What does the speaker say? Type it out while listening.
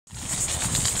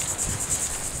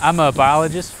I'm a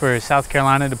biologist for South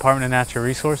Carolina Department of Natural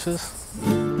Resources.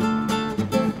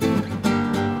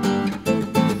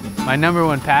 My number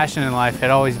one passion in life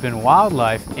had always been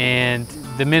wildlife, and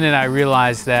the minute I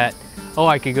realized that, oh,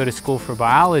 I could go to school for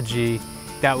biology,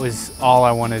 that was all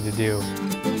I wanted to do.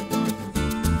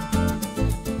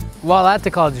 While at the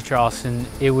College of Charleston,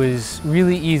 it was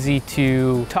really easy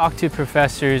to talk to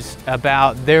professors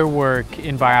about their work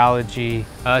in biology,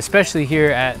 especially here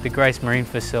at the Grice Marine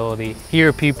Facility. Here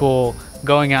are people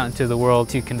going out into the world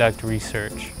to conduct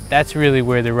research. That's really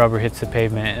where the rubber hits the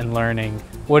pavement and learning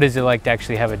what is it like to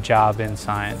actually have a job in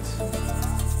science.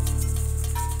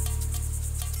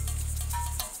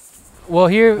 Well,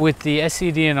 here with the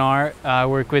SCDNR, I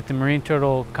work with the Marine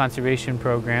Turtle Conservation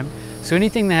Program. So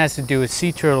anything that has to do with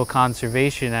sea turtle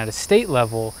conservation at a state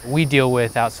level, we deal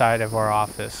with outside of our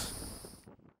office.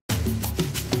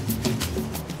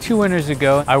 2 winters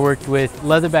ago, I worked with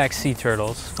leatherback sea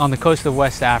turtles on the coast of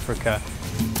West Africa.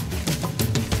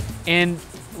 And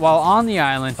while on the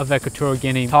island of Equatorial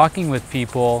Guinea talking with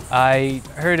people, I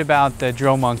heard about the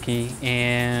drill monkey,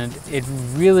 and it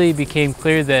really became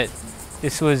clear that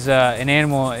this was an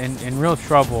animal in real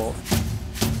trouble.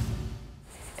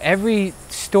 Every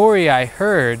story I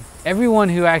heard, everyone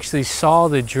who actually saw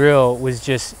the drill was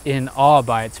just in awe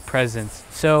by its presence.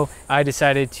 So I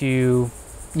decided to,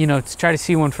 to try to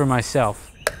see one for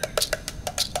myself.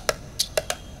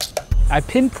 I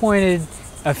pinpointed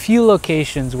a few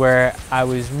locations where I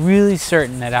was really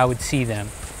certain that I would see them,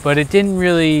 but it didn't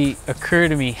really occur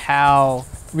to me how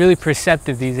really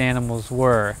perceptive these animals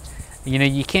were.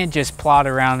 You can't just plod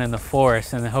around in the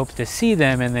forest and hope to see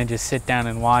them and then just sit down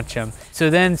and watch them. So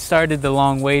then started the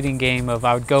long waiting game of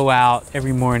I would go out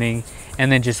every morning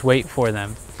and then just wait for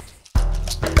them.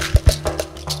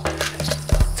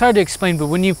 It's hard to explain, but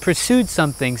when you've pursued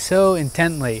something so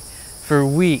intently for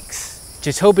weeks,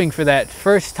 just hoping for that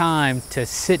first time to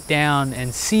sit down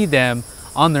and see them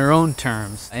on their own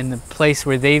terms in the place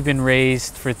where they've been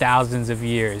raised for thousands of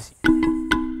years.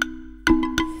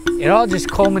 It all just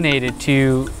culminated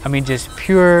to, just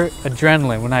pure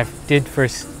adrenaline when I did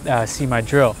first see my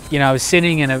drill. I was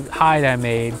sitting in a hide I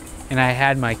made, and I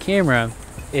had my camera,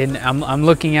 and I'm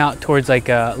looking out towards like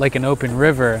an open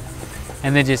river,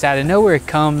 and then just out of nowhere it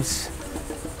comes.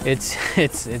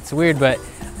 It's weird, but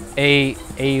a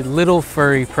little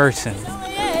furry person.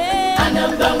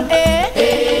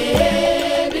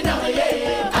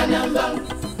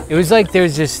 It was like there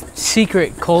was this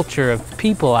secret culture of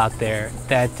people out there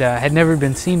that had never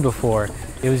been seen before.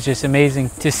 It was just amazing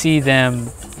to see them,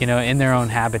 in their own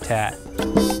habitat.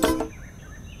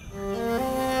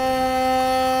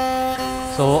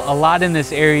 So a lot in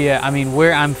this area,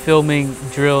 where I'm filming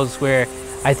drills where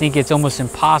I think it's almost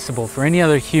impossible for any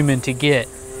other human to get.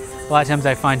 A lot of times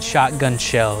I find shotgun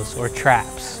shells or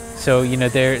traps. So,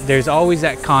 there's always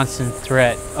that constant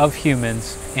threat of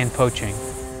humans and poaching.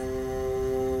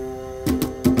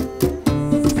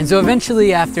 And so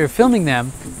eventually, after filming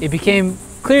them, it became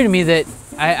clear to me that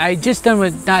I just done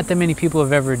what not that many people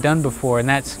have ever done before, and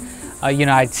that's,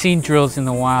 I'd seen drills in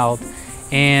the wild,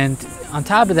 and on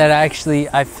top of that,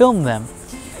 I filmed them.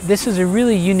 This was a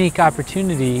really unique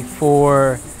opportunity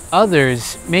for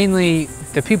others, mainly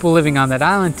the people living on that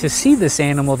island, to see this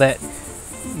animal that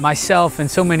myself and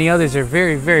so many others are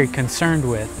very, very concerned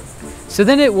with. So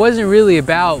then it wasn't really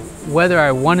about whether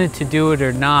I wanted to do it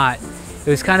or not. It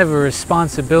was kind of a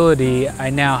responsibility I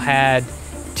now had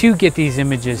to get these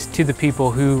images to the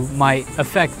people who might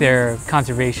affect their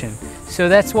conservation. So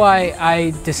that's why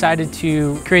I decided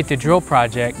to create the Drill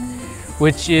Project,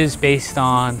 which is based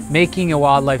on making a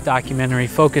wildlife documentary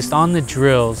focused on the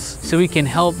drills so we can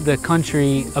help the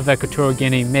country of Equatorial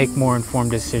Guinea make more informed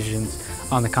decisions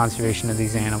on the conservation of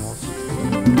these animals.